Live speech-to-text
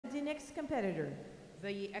next competitor.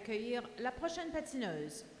 Veuillez accueillir la prochaine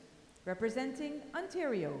patineuse. Representing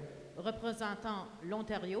Ontario, Représentant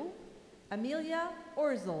l'Ontario, Amelia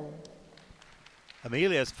Orzel.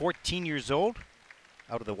 Amelia is 14 years old,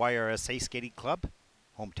 out of the YRSA Skating Club,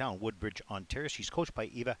 hometown Woodbridge, Ontario. She's coached by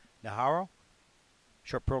Eva Naharo.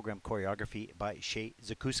 Short program choreography by Shea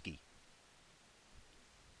Zakuski.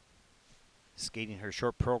 Skating her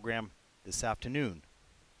short program this afternoon.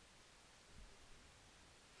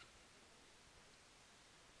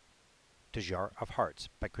 To Jar of Hearts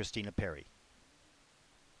by Christina Perry.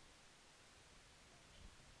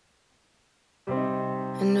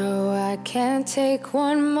 I know I can't take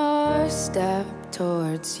one more step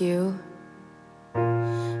towards you.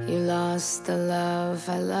 You lost the love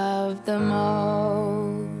I loved the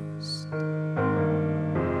most.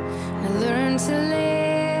 I learned to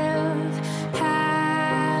live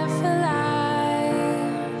half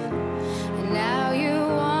alive, and now you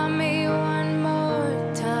want me one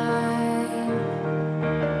more time.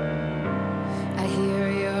 I hear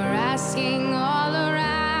you're asking all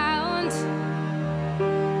around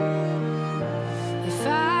if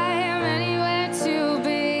I am anywhere to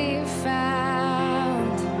be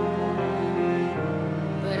found,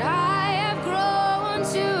 but I have grown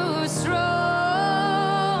too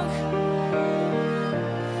strong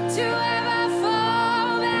to ever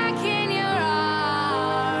fall back in your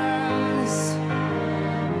arms,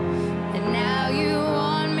 and now you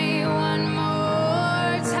want me one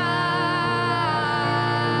more time.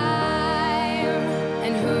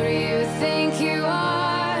 And who do you think you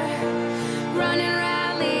are, running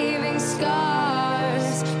around leaving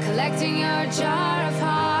scars, collecting your jar of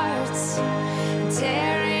hearts, and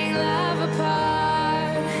tearing love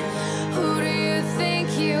apart? Who do you think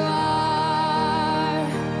you are?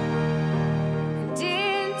 And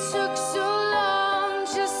it took so long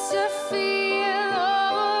just to feel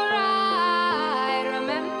alright.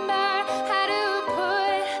 Remember how to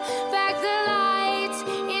put back the light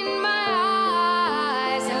in my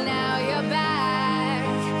eyes, and now you're back.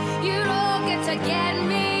 You don't get to get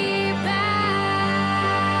me back.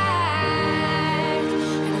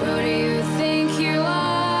 And who do you think you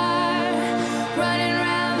are, running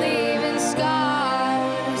around leaving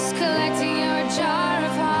scars, collecting your jar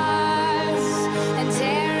of hearts, and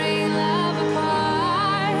tearing love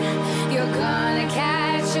apart? You're gonna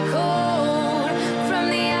catch a cold from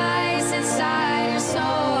the ice inside your soul.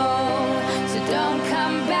 So don't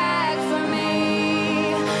come back for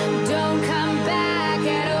me, don't come back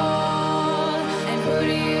at all. And who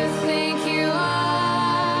do you think you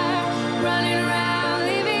are, running around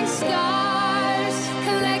leaving scars,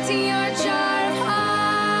 collecting your jar of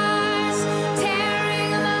hearts,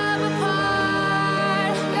 tearing love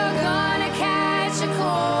apart? You're gonna catch a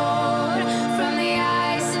cold from the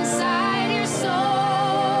ice inside your soul.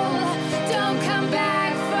 Don't come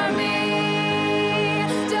back for me,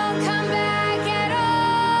 don't come back at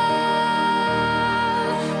all.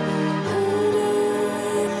 Who do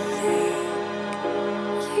you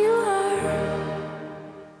think you are?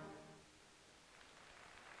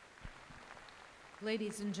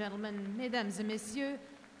 Ladies and gentlemen, mesdames et messieurs,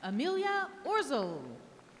 Amelia Orzel.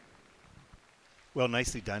 Well,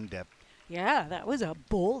 nicely done, Deb. Yeah, that was a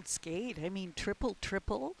bold skate. I mean, triple,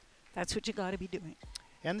 triple. That's what you got to be doing.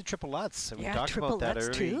 And the triple Lutz. We Yeah, talked triple about that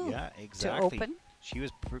Lutz earlier. too, Yeah, to exactly. open. She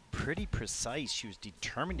was pretty precise. She was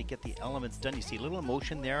determined to get the elements done. You see a little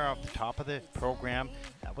emotion there off the top of the program.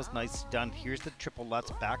 That was nice done. Here's the triple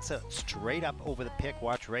Lutz. Backs it straight up over the pick.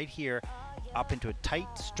 Watch right here. Up into a tight,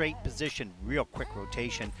 straight position. Real quick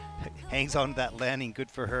rotation. Hangs on to that landing.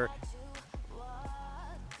 Good for her.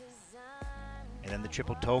 And then the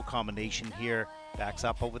triple toe combination here. Backs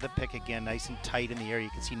up over the pick again. Nice and tight in the air.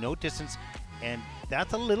 You can see no distance. And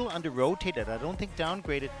that's a little under-rotated. I don't think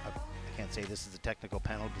downgraded. I can't say this is a technical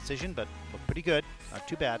panel decision, but looked pretty good. Not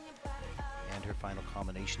too bad. And her final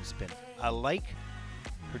combination spin. I like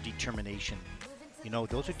her determination. You know,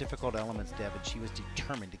 those are difficult elements, Deb, and she was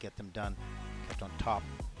determined to get them done. Kept on top.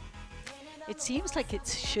 It seems like it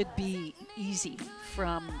should be easy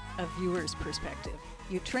from a viewer's perspective.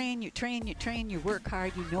 You train, you train, you train, you work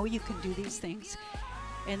hard, you know you can do these things.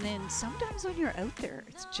 And then sometimes when you're out there,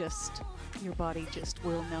 it's just, your body just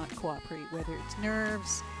will not cooperate, whether it's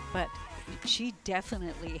nerves, but she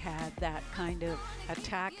definitely had that kind of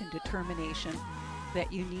attack and determination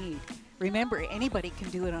that you need. Remember, anybody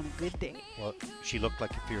can do it on a good day. Well, she looked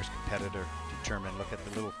like a fierce competitor, determined. Look at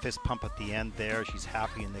the little fist pump at the end there. She's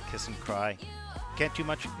happy in the kiss and cry. Can't do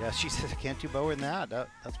much. Yeah, she says, I can't do more than that.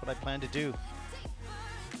 That's what I plan to do.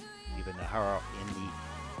 Even Nahara in the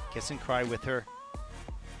kiss and cry with her.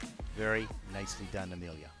 Very nicely done,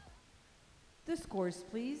 Amelia. The scores,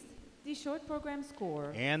 please. The short program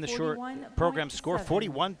score. And the short 41.7. program score, Amelia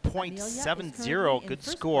is 41.70. currently in Good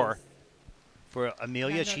first score place. for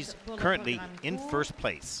Amelia. La She's note pour le currently programme in court, first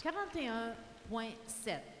place.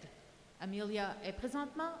 41.7. Amelia est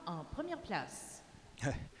présentement en première place.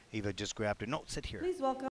 Eva just grabbed her. No, sit here. Please welcome